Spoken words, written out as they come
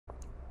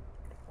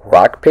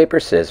Rock,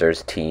 paper,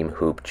 scissors, team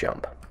hoop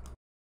jump.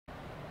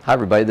 Hi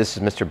everybody, this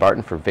is Mr.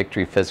 Barton for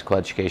Victory Physical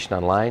Education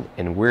Online,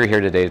 and we're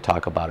here today to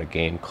talk about a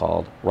game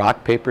called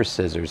Rock, Paper,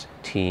 Scissors,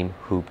 Team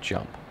Hoop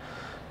Jump.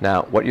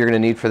 Now, what you're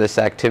going to need for this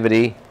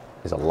activity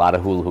is a lot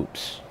of hula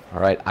hoops. All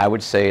right, I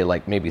would say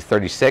like maybe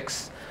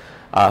 36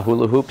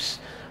 hula hoops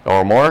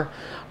or more,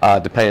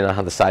 depending on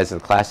how the size of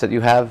the class that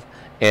you have.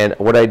 And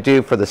what I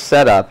do for the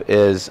setup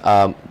is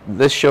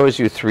this shows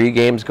you 3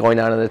 games going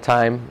on at a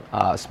time.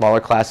 Smaller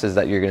classes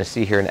that you're going to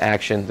see here in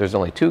action, there's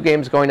only 2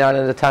 games going on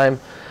at a time.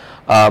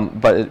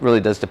 But it really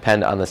does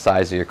depend on the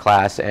size of your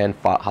class and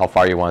how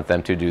far you want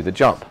them to do the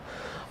jump.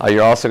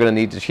 You're also going to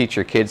need to teach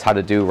your kids how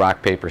to do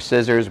rock, paper,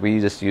 scissors.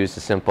 We just use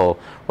the simple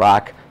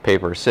rock,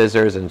 paper,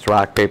 scissors, and it's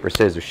rock, paper,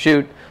 scissors,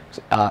 shoot.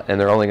 And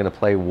they're only going to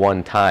play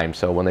one time.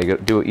 So when they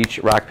do each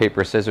rock,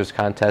 paper, scissors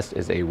contest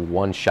is a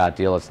one-shot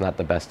deal. It's not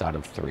the best out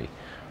of 3.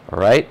 All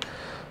right?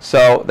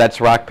 So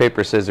that's rock,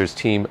 paper, scissors,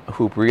 team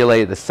hoop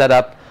relay. The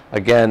setup,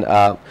 again,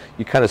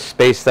 you kind of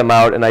space them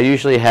out, and I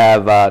usually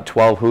have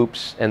 12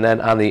 hoops, and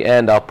then on the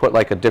end I'll put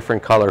like a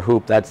different color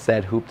hoop. That's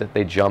that hoop that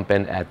they jump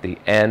in at the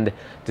end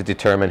to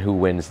determine who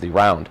wins the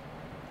round.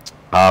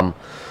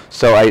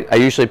 So I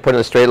usually put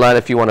in a straight line.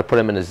 If you want to put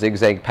them in a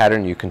zigzag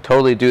pattern, you can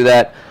totally do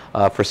that.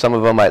 For some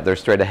of them, they're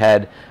straight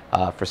ahead.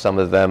 For some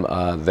of them,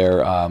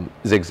 they're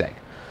zigzag.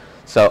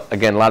 So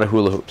again, a lot of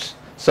hula hoops.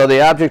 So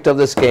the object of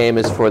this game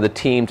is for the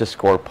team to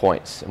score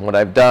points. And what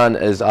I've done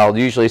is I'll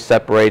usually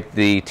separate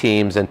the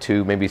teams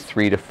into maybe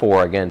 3 to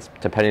 4, again,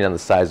 depending on the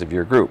size of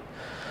your group.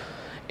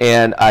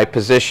 And I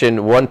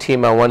position one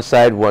team on one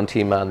side, one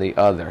team on the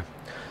other.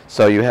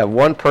 So you have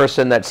one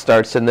person that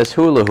starts in this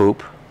hula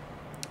hoop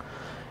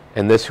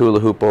and this hula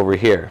hoop over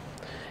here.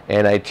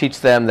 And I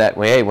teach them that,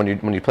 hey, when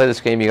you play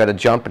this game, you got to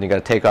jump and you got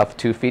to take off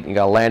 2 feet and you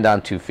got to land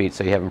on 2 feet,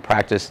 so you have them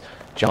practice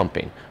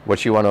jumping.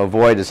 What you want to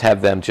avoid is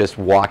have them just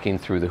walking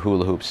through the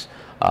hula hoops,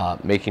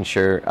 making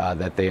sure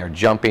that they are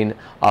jumping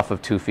off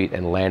of 2 feet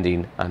and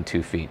landing on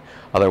 2 feet.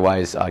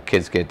 Otherwise,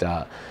 kids get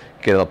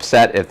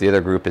upset if the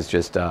other group is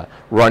just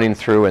running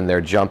through and they're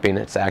jumping.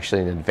 It's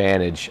actually an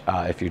advantage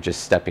if you're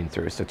just stepping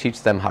through. So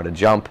teach them how to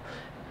jump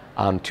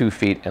on 2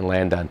 feet and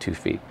land on 2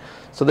 feet.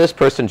 So this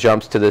person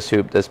jumps to this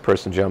hoop, this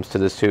person jumps to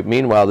this hoop.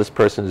 Meanwhile, this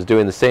person is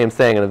doing the same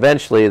thing, and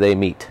eventually they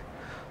meet.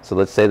 So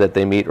let's say that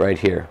they meet right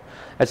here.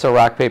 That's a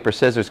rock, paper,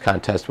 scissors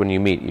contest when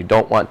you meet. You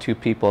don't want 2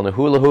 people in a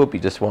hula hoop, you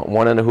just want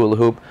one in a hula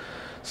hoop.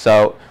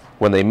 So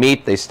when they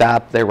meet, they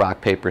stop, they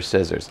rock, paper,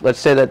 scissors. Let's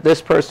say that this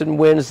person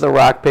wins the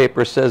rock,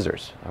 paper,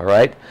 scissors, all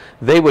right?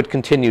 They would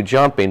continue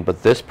jumping,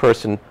 but this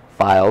person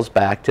files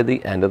back to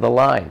the end of the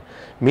line.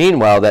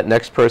 Meanwhile, that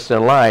next person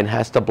in line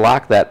has to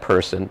block that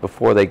person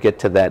before they get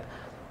to that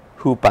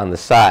hoop on the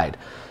side.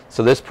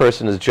 So this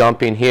person is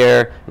jumping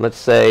here, and let's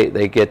say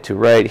they get to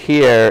right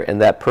here,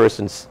 and that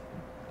person's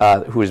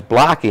who is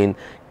blocking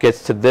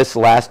gets to this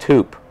last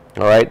hoop.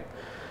 All right.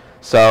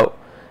 So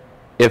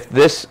if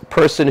this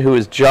person who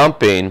is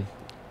jumping,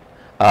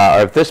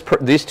 or if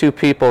these 2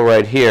 people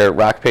right here,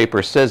 rock,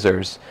 paper,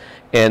 scissors,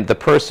 and the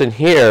person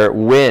here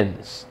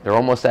wins, they're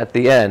almost at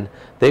the end,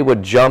 they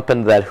would jump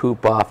into that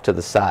hoop off to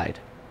the side.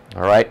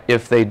 All right.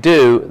 If they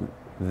do,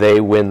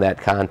 they win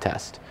that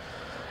contest.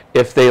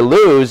 If they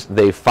lose,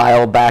 they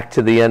file back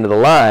to the end of the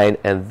line,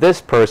 and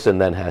this person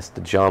then has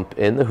to jump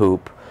in the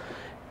hoop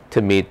to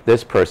meet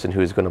this person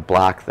who's going to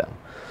block them.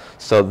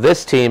 So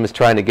this team is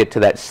trying to get to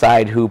that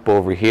side hoop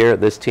over here.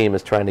 This team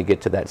is trying to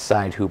get to that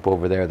side hoop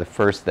over there. The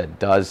first that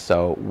does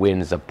so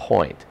wins a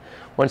point.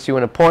 Once you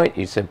win a point,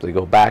 you simply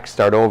go back,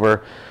 start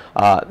over.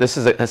 This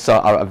is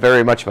a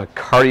very much of a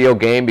cardio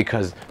game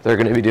because they're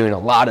going to be doing a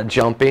lot of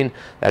jumping.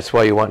 That's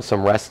why you want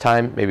some rest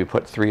time. Maybe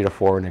put 3 to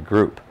 4 in a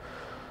group.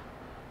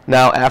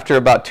 Now, after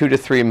about 2 to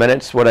 3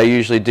 minutes, what I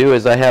usually do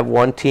is I have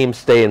one team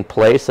stay in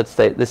place. Let's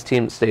say this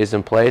team stays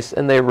in place,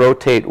 and they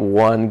rotate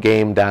one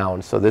game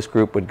down. So this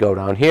group would go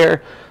down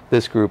here,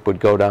 this group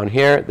would go down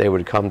here, they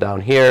would come down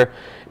here,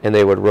 and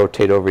they would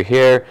rotate over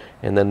here,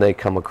 and then they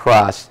come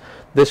across.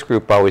 This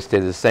group always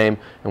stays the same,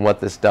 and what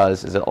this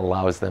does is it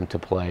allows them to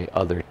play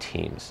other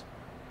teams.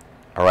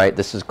 All right,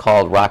 this is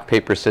called rock,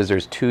 paper,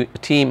 scissors,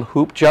 team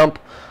hoop jump.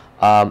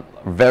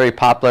 Very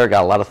popular,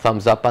 got a lot of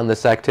thumbs up on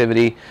this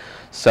activity.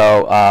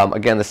 So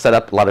again, the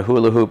setup, a lot of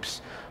hula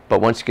hoops, but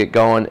once you get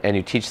going and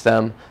you teach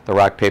them the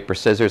rock, paper,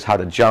 scissors, how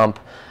to jump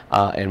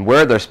and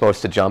where they're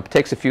supposed to jump, it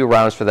takes a few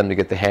rounds for them to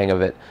get the hang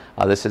of it.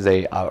 This is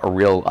a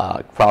real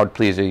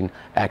crowd-pleasing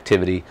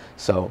activity,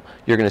 so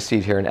you're going to see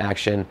it here in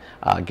action.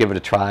 Give it a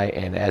try,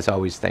 and as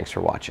always, thanks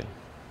for watching.